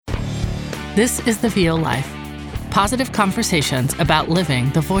This is the VO Life. Positive conversations about living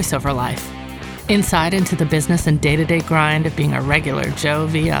the VoiceOver life. Insight into the business and day-to-day grind of being a regular Joe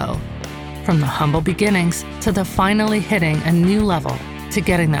VO. From the humble beginnings to the finally hitting a new level to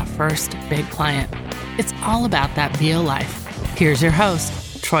getting that first big client. It's all about that VO life. Here's your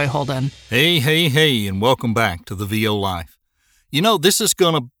host, Troy Holden. Hey, and welcome back to the VO Life. You know, this is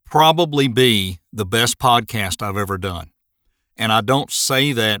going to probably be the best podcast I've ever done. And I don't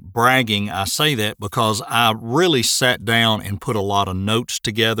say that bragging. I say that because I really sat down and put a lot of notes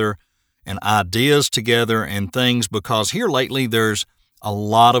together and ideas together and things, because here lately there's a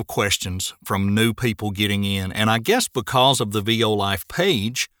lot of questions from new people getting in. And I guess because of the VO Life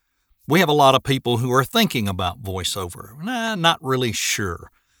page, we have a lot of people who are thinking about VoiceOver. Not really sure.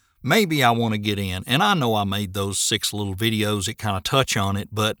 Maybe I want to get in. And I know I made those 6 little videos that kind of touch on it,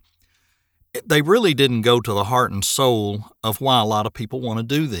 but they really didn't go to the heart and soul of why a lot of people want to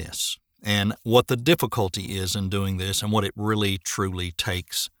do this and what the difficulty is in doing this and what it really truly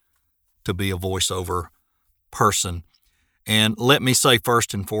takes to be a voiceover person. And let me say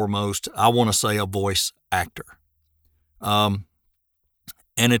first and foremost, I want to say a voice actor. And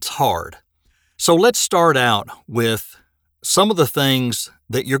it's hard. So let's start out with some of the things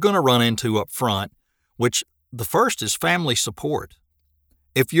that you're going to run into up front, which the first is family support.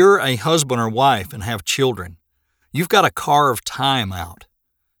 If you're a husband or wife and have children, you've got to carve time out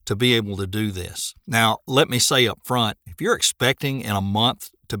to be able to do this. Now, let me say up front, if you're expecting in a month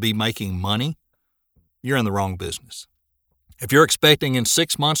to be making money, you're in the wrong business. If you're expecting in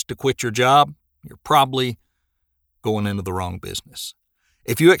 6 months to quit your job, you're probably going into the wrong business.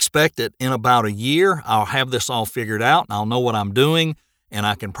 If you expect that in about a year, I'll have this all figured out and I'll know what I'm doing and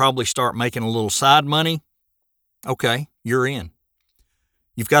I can probably start making a little side money, okay, you're in.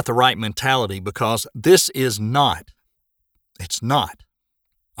 You've got the right mentality, because this is it's not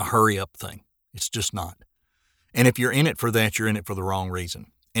a hurry-up thing. It's just not. And if you're in it for that, you're in it for the wrong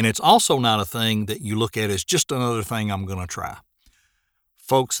reason. And it's also not a thing that you look at as just another thing I'm going to try.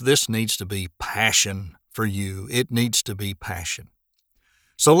 Folks, this needs to be passion for you. It needs to be passion.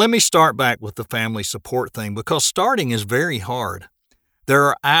 So let me start back with the family support thing, because starting is very hard. There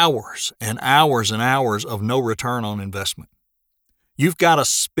are hours and hours and hours of no return on investment. You've got to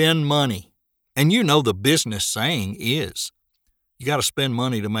spend money. And you know the business saying is, you got to spend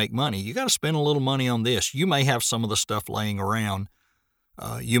money to make money. You got to spend a little money on this. You may have some of the stuff laying around.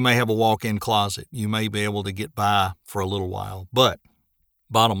 You may have a walk-in closet. You may be able to get by for a little while. But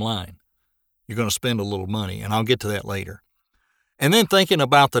bottom line, you're going to spend a little money, and I'll get to that later. And then thinking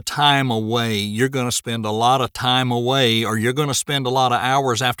about the time away, you're going to spend a lot of time away, or you're going to spend a lot of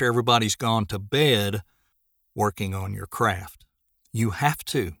hours after everybody's gone to bed working on your craft. You have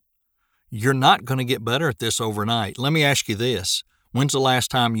to. You're not going to get better at this overnight. Let me ask you this. When's the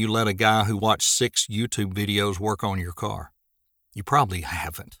last time you let a guy who watched 6 YouTube videos work on your car? You probably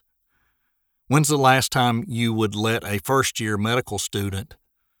haven't. When's the last time you would let a first-year medical student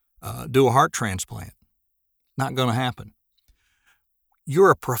do a heart transplant? Not going to happen.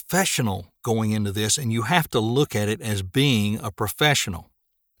 You're a professional going into this, and you have to look at it as being a professional.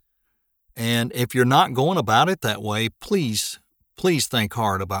 And if you're not going about it that way, please think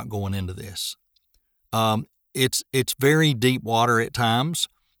hard about going into this. It's very deep water at times.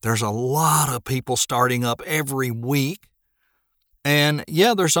 There's a lot of people starting up every week. And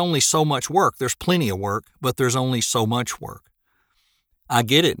yeah, there's only so much work. There's plenty of work, but there's only so much work. I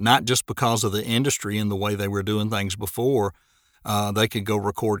get it, not just because of the industry and the way they were doing things before. They could go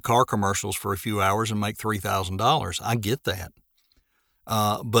record car commercials for a few hours and make $3,000. I get that.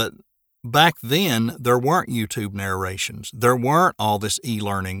 But back then, there weren't YouTube narrations. There weren't all this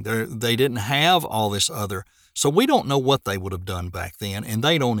e-learning. They didn't have all this other. So we don't know what they would have done back then, and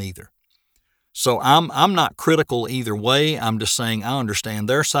they don't either. So I'm not critical either way. I'm just saying I understand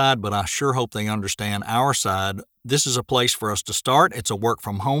their side, but I sure hope they understand our side. This is a place for us to start. It's a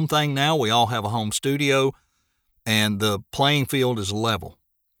work-from-home thing now. We all have a home studio, and the playing field is level.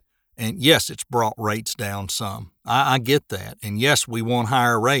 And yes, it's brought rates down some. I get that. And yes, we want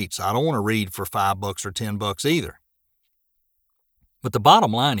higher rates. I don't want to read for $5 or $10 either. But the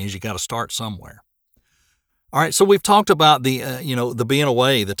bottom line is you got to start somewhere. All right, so we've talked about the being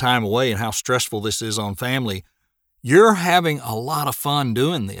away, the time away, and how stressful this is on family. You're having a lot of fun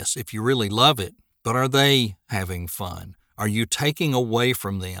doing this if you really love it, but are they having fun? Are you taking away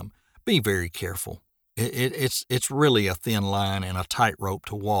from them? Be very careful. It's really a thin line and a tightrope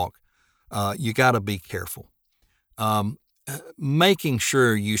to walk. You got to be careful. Making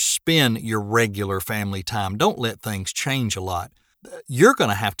sure you spend your regular family time. Don't let things change a lot. you're going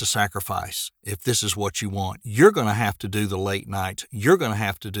to have to sacrifice if this is what you want. You're going to have to do the late nights. You're going to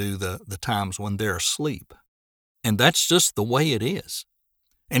have to do the times when they're asleep. And that's just the way it is.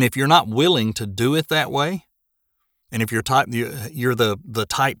 And if you're not willing to do it that way, and if you're the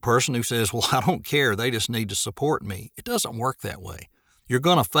type person who says, well, I don't care, they just need to support me, it doesn't work that way. You're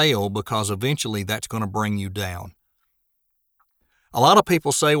going to fail because eventually that's going to bring you down. A lot of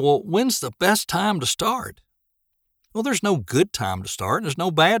people say, well, when's the best time to start? Well, there's no good time to start. There's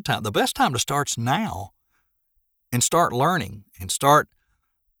no bad time. The best time to start's now, and start learning and start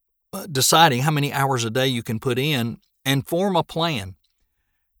deciding how many hours a day you can put in and form a plan.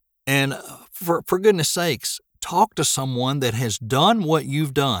 And for goodness sakes, talk to someone that has done what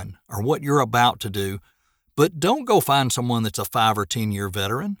you've done or what you're about to do, but don't go find someone that's a 5 or 10 year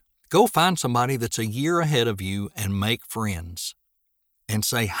veteran. Go find somebody that's a year ahead of you and make friends and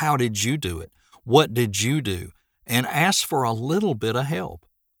say, how did you do it? What did you do? And ask for a little bit of help.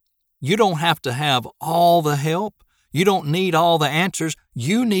 You don't have to have all the help. You don't need all the answers.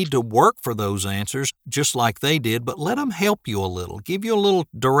 You need to work for those answers just like they did, but let them help you a little, give you a little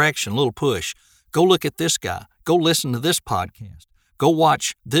direction, a little push. Go look at this guy. Go listen to this podcast. Go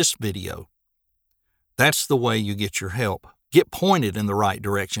watch this video. That's the way you get your help. Get pointed in the right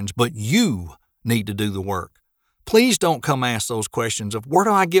directions, but you need to do the work. Please don't come ask those questions of, where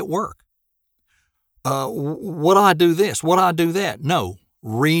do I get work? What do I do this? What do I do that? No,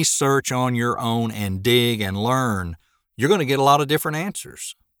 research on your own and dig and learn. You're going to get a lot of different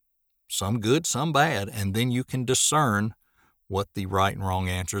answers, some good, some bad, and then you can discern what the right and wrong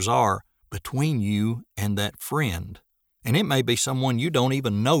answers are between you and that friend. And it may be someone you don't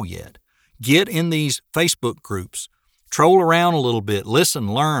even know yet. Get in these Facebook groups. Troll around a little bit.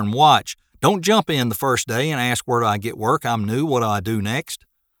 Listen, learn, watch. Don't jump in the first day and ask, where do I get work? I'm new. What do I do next?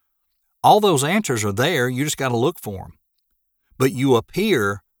 All those answers are there. You just got to look for them. But you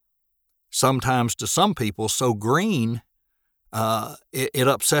appear sometimes to some people so green, it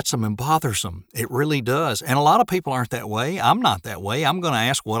upsets them and bothers them. It really does. And a lot of people aren't that way. I'm not that way. I'm going to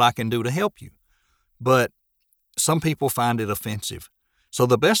ask what I can do to help you. But some people find it offensive. So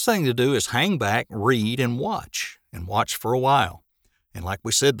the best thing to do is hang back, read, and watch for a while. And like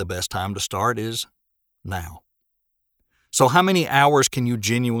we said, the best time to start is now. So how many hours can you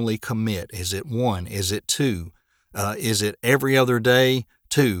genuinely commit? Is it 1? Is it 2? Is it every other day?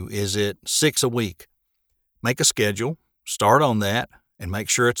 2? Is it 6 a week? Make a schedule, start on that, and make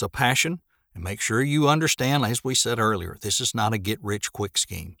sure it's a passion, and make sure you understand, as we said earlier, this is not a get-rich-quick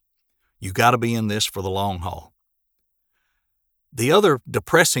scheme. You got to be in this for the long haul. The other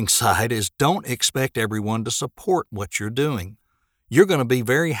depressing side is don't expect everyone to support what you're doing. You're going to be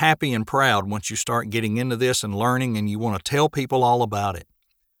very happy and proud once you start getting into this and learning, and you want to tell people all about it.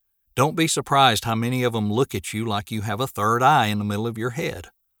 Don't be surprised how many of them look at you like you have a third eye in the middle of your head.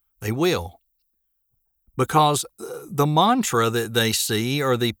 They will. Because the mantra that they see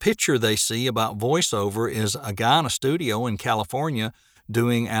or the picture they see about VoiceOver is a guy in a studio in California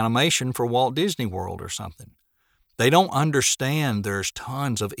doing animation for Walt Disney World or something. They don't understand there's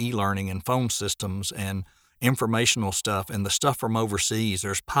tons of e-learning and phone systems and informational stuff and the stuff from overseas.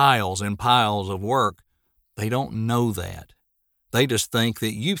 There's piles and piles of work. They don't know that. They just think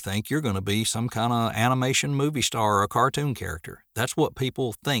that you think you're going to be some kind of animation movie star or a cartoon character. That's what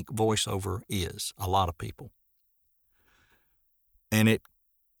people think VoiceOver is, a lot of people. And it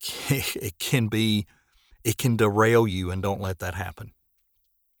can derail you, and don't let that happen.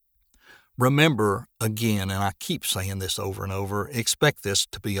 Remember, again, and I keep saying this over and over, expect this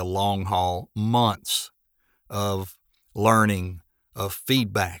to be a long haul, months of learning, of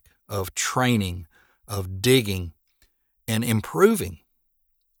feedback, of training, of digging, and improving.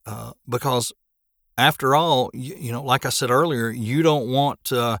 Because after all, you know, like I said earlier, you don't want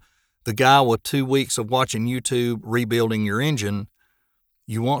the guy with 2 weeks of watching YouTube rebuilding your engine.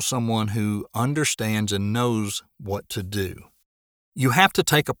 You want someone who understands and knows what to do. You have to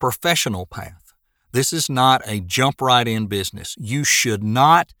take a professional path. This is not a jump right in business. You should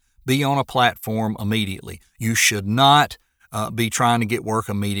not be on a platform immediately. You should not be trying to get work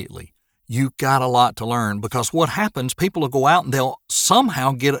immediately. You got a lot to learn, because what happens, people will go out and they'll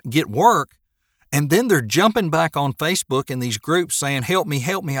somehow get work, and then they're jumping back on Facebook in these groups saying, help me,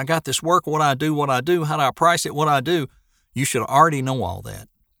 I got this work, what I do, how do I price it, what I do. You should already know all that.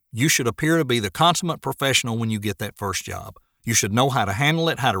 You should appear to be the consummate professional when you get that first job. You should know how to handle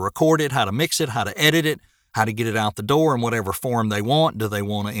it, how to record it, how to mix it, how to edit it, how to get it out the door in whatever form they want. Do they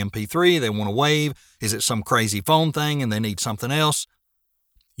want an MP3? They want a WAV? Is it some crazy phone thing and they need something else?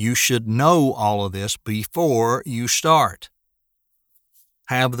 You should know all of this before you start.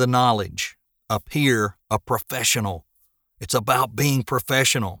 Have the knowledge. Appear a professional. It's about being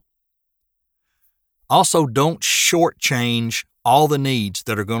professional. Also, don't shortchange all the needs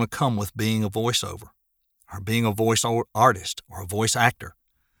that are going to come with being a voiceover or being a voice artist or a voice actor.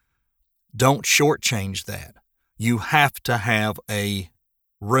 Don't shortchange that. You have to have a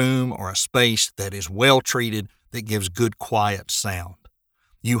room or a space that is well treated, that gives good quiet sound.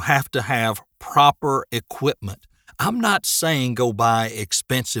 You have to have proper equipment. I'm not saying go buy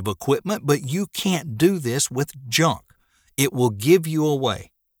expensive equipment, but you can't do this with junk. It will give you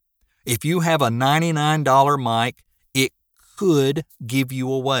away. If you have a $99 mic, it could give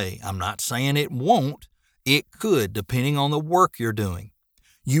you away. I'm not saying it won't. It could, depending on the work you're doing.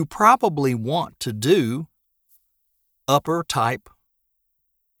 You probably want to do upper type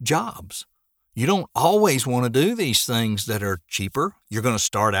jobs. You don't always want to do these things that are cheaper. You're going to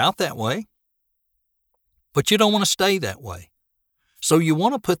start out that way, but you don't want to stay that way. So you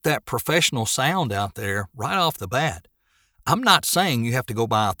want to put that professional sound out there right off the bat. I'm not saying you have to go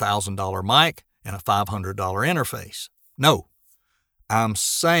buy a $1,000 mic and a $500 interface. No, I'm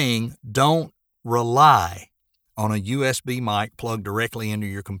saying don't rely on a USB mic plugged directly into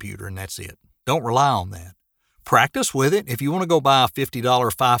your computer and that's it. Don't rely on that. Practice with it. If you want to go buy a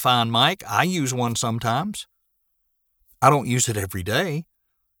 $50 Fi-Fine mic, I use one sometimes. I don't use it every day.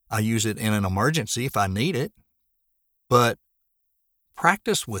 I use it in an emergency if I need it. But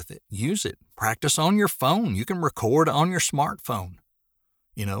practice with it. Use it. Practice on your phone. You can record on your smartphone,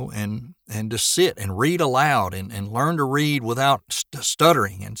 and just sit and read aloud and learn to read without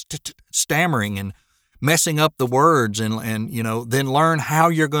stuttering and stammering and messing up the words and then learn how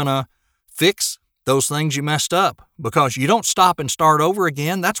you're going to fix those things you messed up, because you don't stop and start over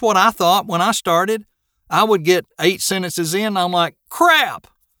again. That's what I thought when I started. I would get 8 sentences in and I'm like, crap.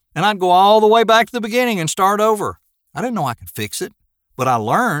 And I'd go all the way back to the beginning and start over. I didn't know I could fix it, but I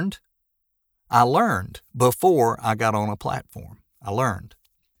learned. I learned before I got on a platform. I learned,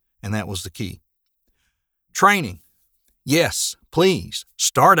 and that was the key. Training. Yes, please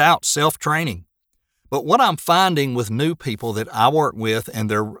start out self-training. But what I'm finding with new people that I work with, and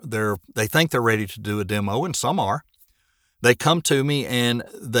they think they're ready to do a demo, and some are, they come to me and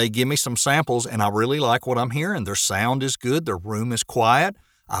they give me some samples, and I really like what I'm hearing. Their sound is good. Their room is quiet.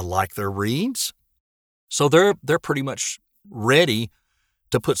 I like their reads. So they're pretty much ready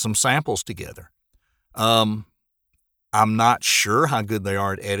to put some samples together. I'm not sure how good they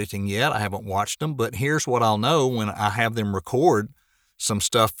are at editing yet. I haven't watched them, but here's what I'll know when I have them record some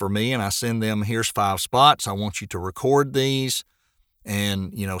stuff for me and I send them, here's 5 spots. I want you to record these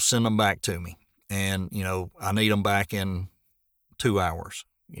and, send them back to me. And, I need them back in 2 hours,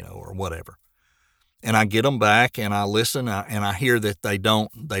 or whatever. And I get them back and I listen and I hear that they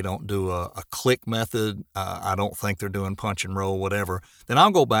don't do a click method. I don't think they're doing punch and roll, whatever. Then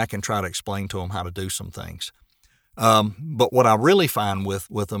I'll go back and try to explain to them how to do some things. But what I really find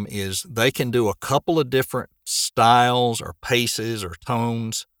with them is they can do a couple of different styles or paces or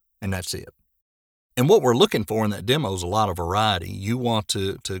tones, and that's it. And what we're looking for in that demo is a lot of variety. You want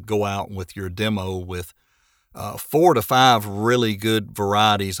to go out with your demo with 4 to 5 really good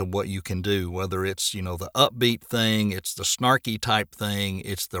varieties of what you can do, whether it's, the upbeat thing, it's the snarky type thing,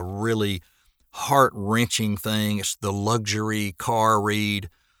 it's the really heart-wrenching thing, it's the luxury car read,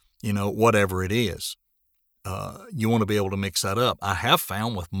 whatever it is. You want to be able to mix that up. I have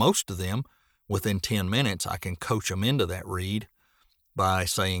found with most of them, within 10 minutes, I can coach them into that read by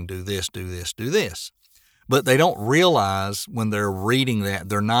saying, do this, do this, do this. But they don't realize when they're reading that,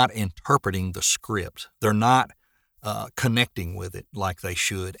 they're not interpreting the script. They're not connecting with it like they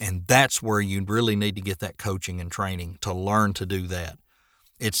should. And that's where you really need to get that coaching and training to learn to do that.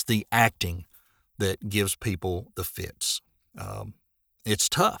 It's the acting that gives people the fits. It's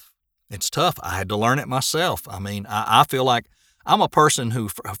tough. It's tough. I had to learn it myself. I mean, I feel like I'm a person who,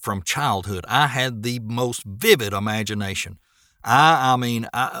 from childhood, I had the most vivid imagination.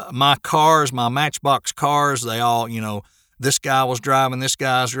 My cars, my Matchbox cars, they all, this guy was driving, this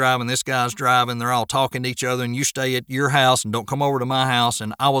guy's driving, this guy's driving. They're all talking to each other, and you stay at your house and don't come over to my house.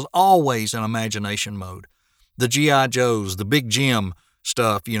 And I was always in imagination mode. The G.I. Joes, the Big Jim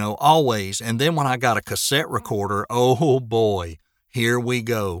stuff, always. And then when I got a cassette recorder, oh boy, here we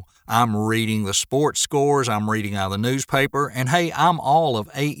go. I'm reading the sports scores. I'm reading out of the newspaper. And hey, I'm all of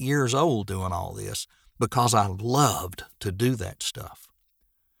 8 years old doing all this because I loved to do that stuff.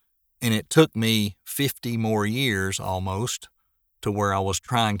 And it took me 50 more years almost to where I was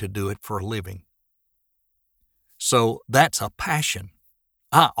trying to do it for a living. So that's a passion.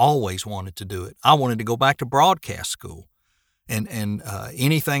 I always wanted to do it. I wanted to go back to broadcast school and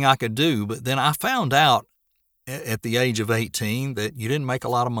anything I could do. But then I found out at the age of 18 that you didn't make a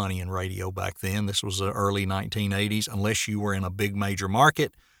lot of money in radio back then. This was the early 1980s, unless you were in a big major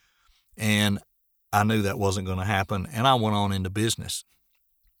market. And I knew that wasn't going to happen, and I went on into business.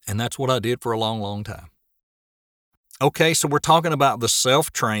 And that's what I did for a long, long time. Okay, so we're talking about the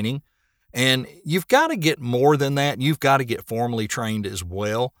self-training, and you've got to get more than that. You've got to get formally trained as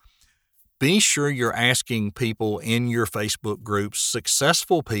well. Be sure you're asking people in your Facebook groups,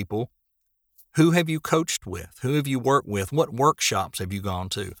 successful people, who have you coached with? Who have you worked with? What workshops have you gone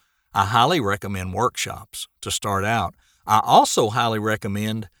to? I highly recommend workshops to start out. I also highly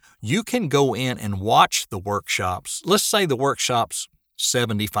recommend you can go in and watch the workshops. Let's say the workshop's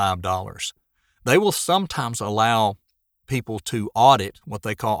 $75. They will sometimes allow people to audit, what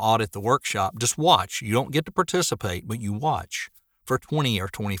they call audit the workshop. Just watch. You don't get to participate, but you watch for $20 or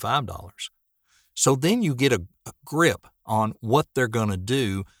 $25. So then you get a grip on what they're going to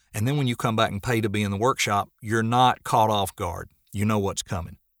do. And then when you come back and pay to be in the workshop, you're not caught off guard. You know what's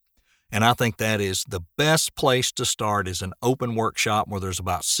coming. And I think that is the best place to start, is an open workshop where there's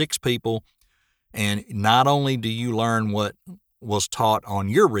about 6 people. And not only do you learn what was taught on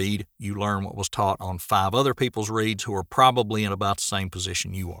your read, you learn what was taught on 5 other people's reads who are probably in about the same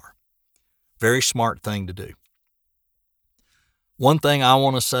position you are. Very smart thing to do. One thing I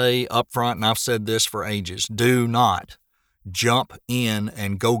want to say up front, and I've said this for ages, do not jump in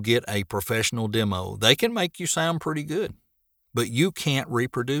and go get a professional demo. They can make you sound pretty good, but you can't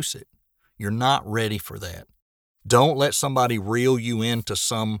reproduce it. You're not ready for that. Don't let somebody reel you into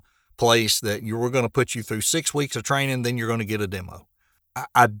some place that we're going to put you through 6 weeks of training, then you're going to get a demo.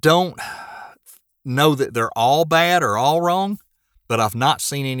 I don't know that they're all bad or all wrong, but I've not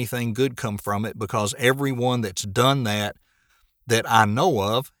seen anything good come from it, because everyone that's done that I know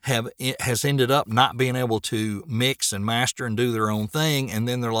of has ended up not being able to mix and master and do their own thing. And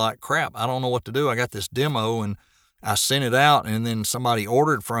then they're like, crap, I don't know what to do. I got this demo and I sent it out, and then somebody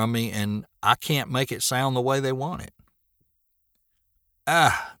ordered from me and I can't make it sound the way they want it.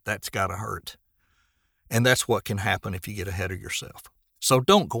 That's got to hurt. And that's what can happen if you get ahead of yourself. So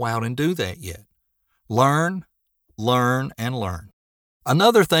don't go out and do that yet. Learn, learn, and learn.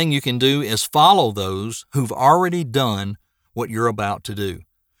 Another thing you can do is follow those who've already done what you're about to do.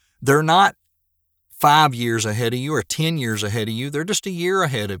 They're not 5 years ahead of you or 10 years ahead of you. They're just a year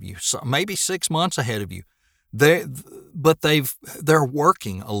ahead of you, so maybe 6 months ahead of you. They're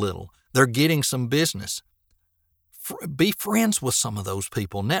working a little. They're getting some business. Be friends with some of those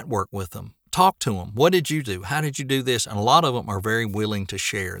people. Network with them. Talk to them. What did you do? How did you do this? And a lot of them are very willing to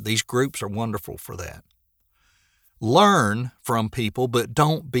share. These groups are wonderful for that. Learn from people, but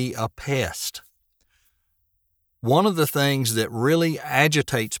don't be a pest. One of the things that really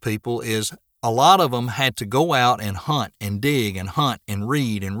agitates people is a lot of them had to go out and hunt and dig and hunt and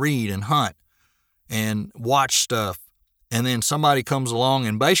read and hunt and watch stuff. And then somebody comes along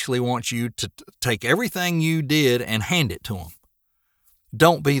and basically wants you to take everything you did and hand it to them.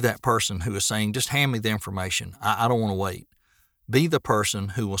 Don't be that person who is saying, just hand me the information. I don't want to wait. Be the person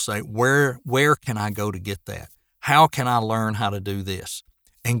who will say, where can I go to get that? How can I learn how to do this?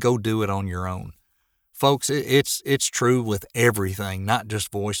 And go do it on your own. Folks, it's true with everything, not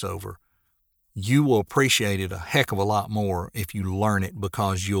just VoiceOver. You will appreciate it a heck of a lot more if you learn it,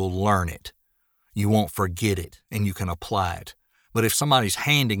 because you'll learn it. You won't forget it, and you can apply it. But if somebody's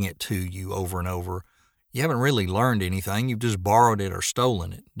handing it to you over and over, you haven't really learned anything. You've just borrowed it or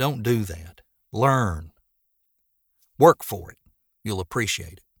stolen it. Don't do that. Learn. Work for it. You'll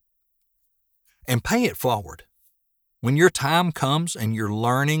appreciate it. And pay it forward. When your time comes and you're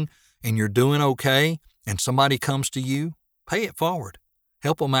learning and you're doing okay, and somebody comes to you, pay it forward.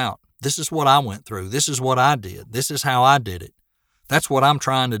 Help them out. This is what I went through. This is what I did. This is how I did it. That's what I'm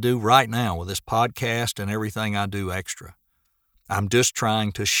trying to do right now with this podcast and everything I do extra. I'm just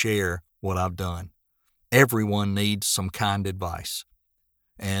trying to share what I've done. Everyone needs some kind advice.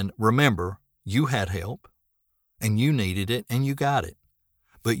 And remember, you had help, and you needed it, and you got it.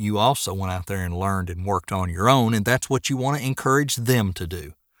 But you also went out there and learned and worked on your own, and that's what you want to encourage them to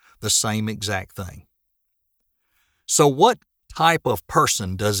do. The same exact thing. So what type of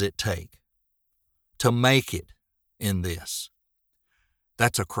person does it take to make it in this?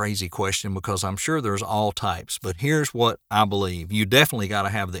 That's a crazy question, because I'm sure there's all types, but here's what I believe. You definitely got to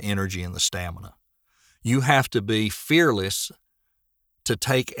have the energy and the stamina. You have to be fearless to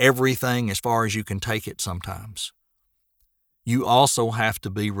take everything as far as you can take it sometimes. You also have to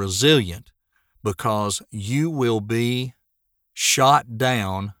be resilient, because you will be shot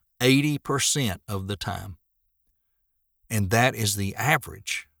down 80% of the time. And that is the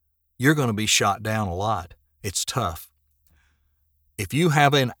average. You're going to be shot down a lot. It's tough. If you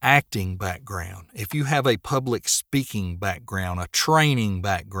have an acting background, if you have a public speaking background, a training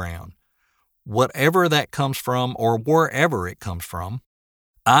background, whatever that comes from or wherever it comes from,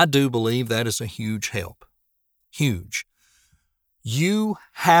 I do believe that is a huge help. Huge. You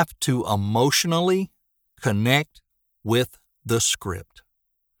have to emotionally connect with the script.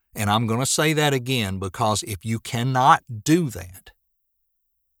 And I'm going to say that again because if you cannot do that,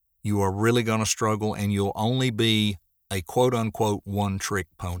 you are really going to struggle and you'll only be a quote-unquote one-trick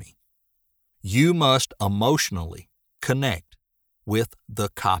pony. You must emotionally connect with the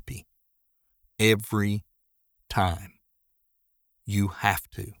copy every time. You have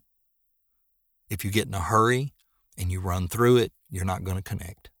to. If you get in a hurry and you run through it, you're not going to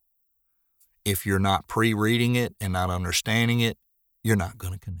connect. If you're not pre-reading it and not understanding it, you're not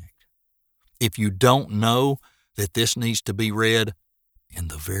going to connect. If you don't know that this needs to be read in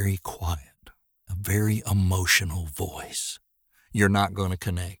the very quiet, a very emotional voice, you're not going to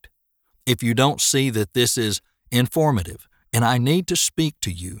connect. If you don't see that this is informative and I need to speak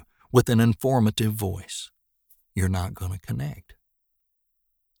to you with an informative voice, you're not going to connect.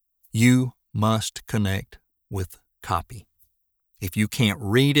 You must connect with copy. If you can't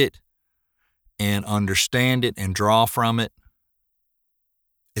read it and understand it and draw from it,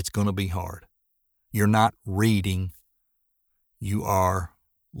 it's going to be hard. You're not reading. You are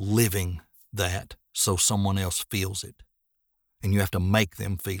living that so someone else feels it. And you have to make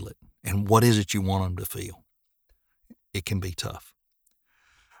them feel it. And what is it you want them to feel? It can be tough.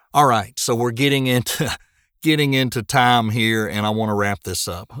 All right, so we're getting into time here, and I want to wrap this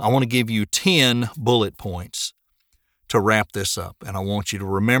up. I want to give you 10 bullet points to wrap this up, and I want you to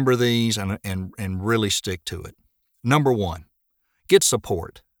remember these and really stick to it. Number 1, get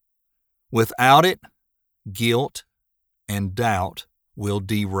support. Without it, guilt and doubt will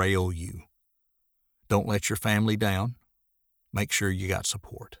derail you. Don't let your family down. Make sure you got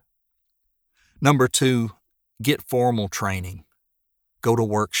support. Number 2, get formal training. Go to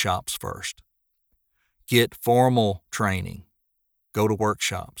workshops first. Get formal training. Go to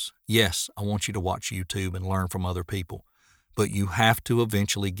workshops. Yes, I want you to watch YouTube and learn from other people, but you have to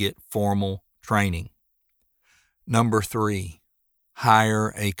eventually get formal training. Number 3,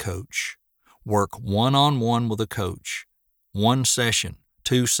 hire a coach. Work one-on-one with a coach. 1 session,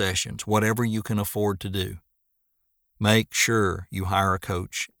 2 sessions, whatever you can afford to do. Make sure you hire a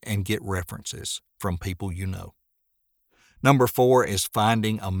coach and get references from people you know. Number 4 is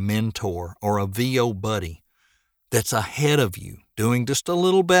finding a mentor or a VO buddy that's ahead of you, doing just a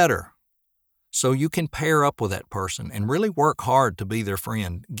little better, so you can pair up with that person and really work hard to be their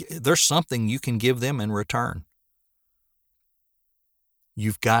friend. There's something you can give them in return.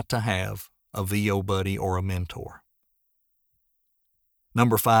 You've got to have a VO buddy or a mentor.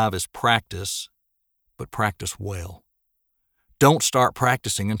 Number 5 is practice, but practice well. Don't start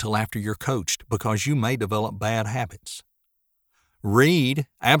practicing until after you're coached because you may develop bad habits. Read,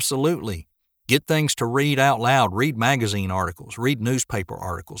 absolutely. Get things to read out loud. Read magazine articles. Read newspaper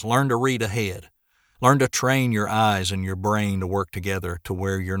articles. Learn to read ahead. Learn to train your eyes and your brain to work together to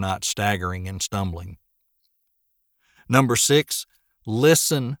where you're not staggering and stumbling. Number 6,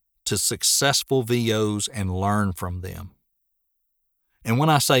 listen to successful VOs and learn from them. And when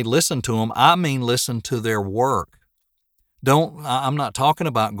I say listen to them, I mean listen to their work. I'm not talking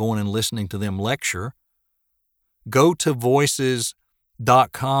about going and listening to them lecture. Go to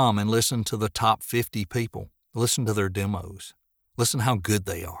voices.com and listen to the top 50 people. Listen to their demos. Listen how good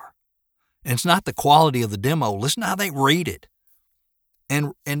they are. And it's not the quality of the demo. Listen to how they read it.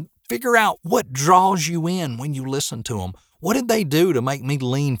 And figure out what draws you in when you listen to them. What did they do to make me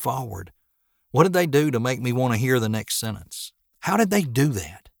lean forward? What did they do to make me want to hear the next sentence? How did they do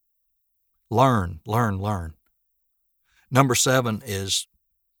that? Learn, learn, learn. Number 7 is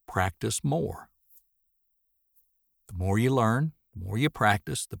practice more. The more you learn, the more you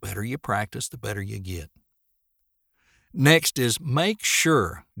practice, the better you get. Next is make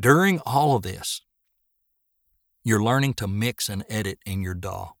sure during all of this, you're learning to mix and edit in your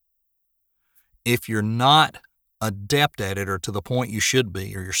DAW. If you're not adept at it or to the point you should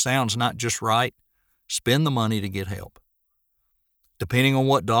be, or your sound's not just right, spend the money to get help. Depending on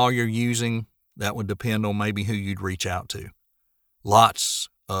what DAW you're using, that would depend on maybe who you'd reach out to. Lots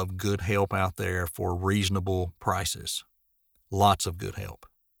of good help out there for reasonable prices. Lots of good help.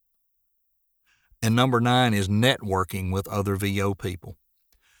 And number 9 is networking with other VO people.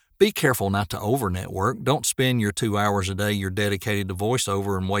 Be careful not to over-network. Don't spend your 2 hours a day you're dedicated to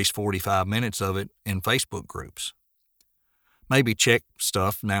VoiceOver and waste 45 minutes of it in Facebook groups. Maybe check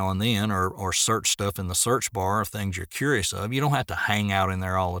stuff now and then or search stuff in the search bar of things you're curious of. You don't have to hang out in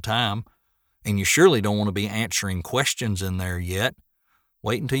there all the time. And you surely don't want to be answering questions in there yet.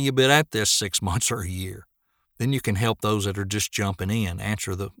 Wait until you've been at this 6 months or a year. Then you can help those that are just jumping in,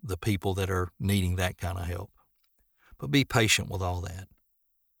 answer the people that are needing that kind of help. But be patient with all that.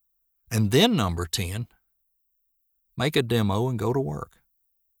 And then number 10, make a demo and go to work.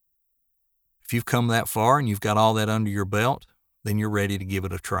 If you've come that far and you've got all that under your belt, then you're ready to give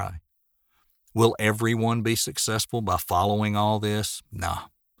it a try. Will everyone be successful by following all this? Nah,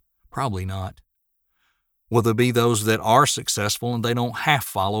 probably not. Will there be those that are successful and they don't have to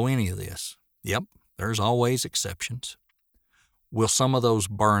follow any of this? Yep, there's always exceptions. Will some of those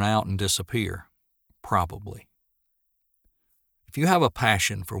burn out and disappear? Probably. If you have a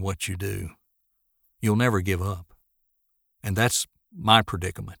passion for what you do, you'll never give up. And that's my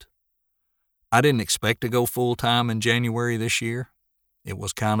predicament. I didn't expect to go full-time in January this year. It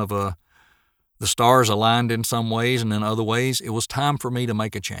was kind of the stars aligned in some ways, and in other ways, it was time for me to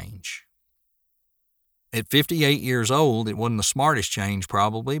make a change. At 58 years old, it wasn't the smartest change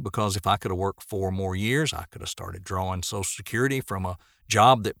probably, because if I could have worked 4 more years, I could have started drawing Social Security from a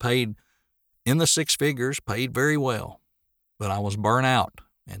job that paid in the 6 figures, paid very well. But I was burnt out,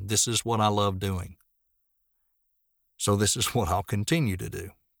 and this is what I love doing. So this is what I'll continue to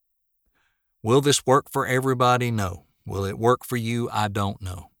do. Will this work for everybody? No. Will it work for you? I don't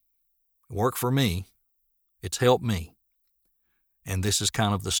know. It worked for me. It's helped me. And this is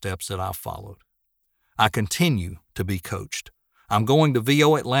kind of the steps that I've followed. I continue to be coached. I'm going to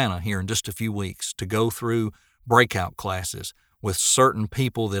VO Atlanta here in just a few weeks to go through breakout classes with certain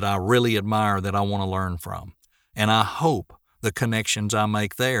people that I really admire, that I want to learn from. And I hope the connections I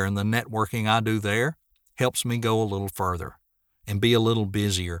make there and the networking I do there helps me go a little further and be a little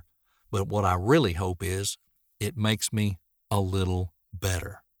busier. But what I really hope is it makes me a little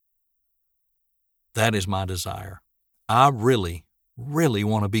better. That is my desire. I really, really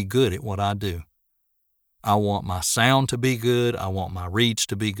want to be good at what I do. I want my sound to be good. I want my reach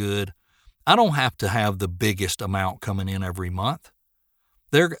to be good. I don't have to have the biggest amount coming in every month.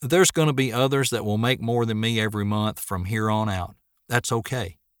 There's going to be others that will make more than me every month from here on out. That's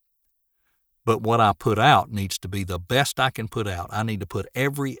okay. But what I put out needs to be the best I can put out. I need to put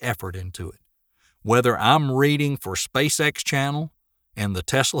every effort into it. Whether I'm reading for SpaceX channel and the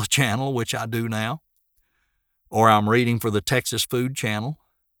Tesla channel, which I do now, or I'm reading for the Texas Food channel,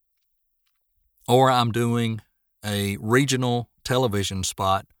 or I'm doing a regional television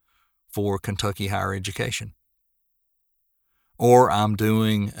spot for Kentucky Higher Education, or I'm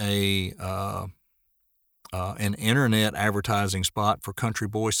doing an internet advertising spot for Country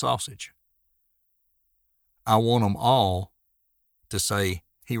Boy Sausage. I want them all to say,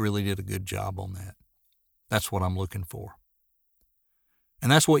 he really did a good job on that. That's what I'm looking for.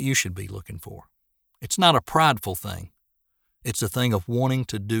 And that's what you should be looking for. It's not a prideful thing. It's a thing of wanting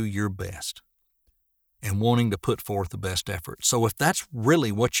to do your best and wanting to put forth the best effort. So if that's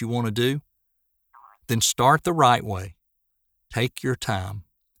really what you want to do, then start the right way. Take your time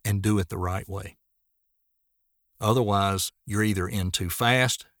and do it the right way. Otherwise, you're either in too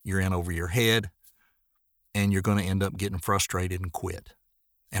fast, you're in over your head, and you're going to end up getting frustrated and quit.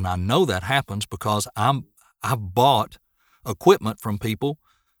 And I know that happens because I've bought equipment from people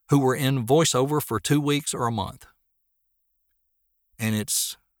who were in VoiceOver for 2 weeks or a month. And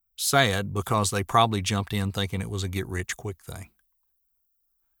it's sad because they probably jumped in thinking it was a get-rich-quick thing.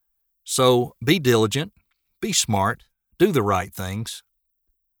 So be diligent, be smart, do the right things,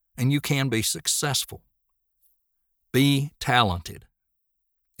 and you can be successful. Be talented.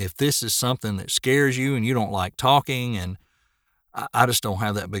 If this is something that scares you and you don't like talking, and I just don't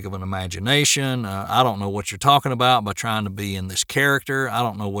have that big of an imagination, I don't know what you're talking about by trying to be in this character, I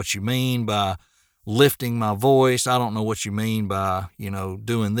don't know what you mean by lifting my voice, I don't know what you mean by,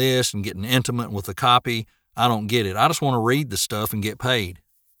 doing this and getting intimate with the copy, I don't get it. I just want to read the stuff and get paid.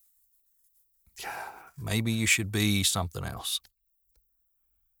 Maybe you should be something else.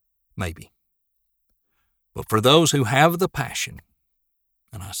 Maybe. But for those who have the passion,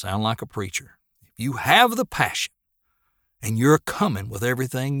 and I sound like a preacher, if you have the passion and you're coming with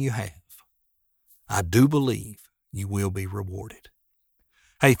everything you have, I do believe you will be rewarded.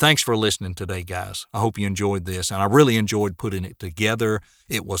 Hey, thanks for listening today, guys. I hope you enjoyed this, and I really enjoyed putting it together.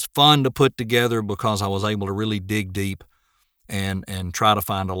 It was fun to put together because I was able to really dig deep and try to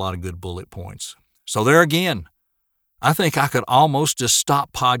find a lot of good bullet points. So there again, I think I could almost just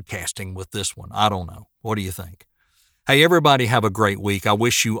stop podcasting with this one. I don't know. What do you think? Hey, everybody have a great week. I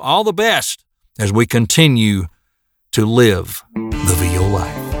wish you all the best as we continue to live the VO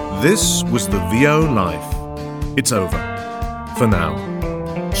life. This was the VO life. It's over. For now.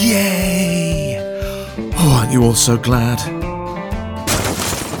 Yay! Oh, aren't you all so glad?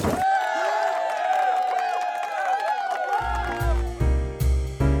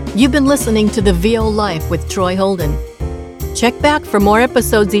 You've been listening to The VO Life with Troy Holden. Check back for more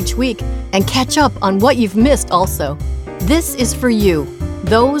episodes each week and catch up on what you've missed also. This is for you,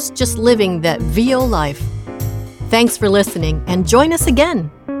 those just living that VO life. Thanks for listening and join us again.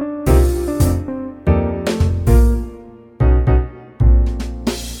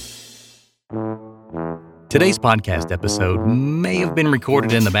 Today's podcast episode may have been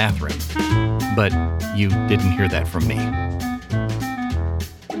recorded in the bathroom, but you didn't hear that from me.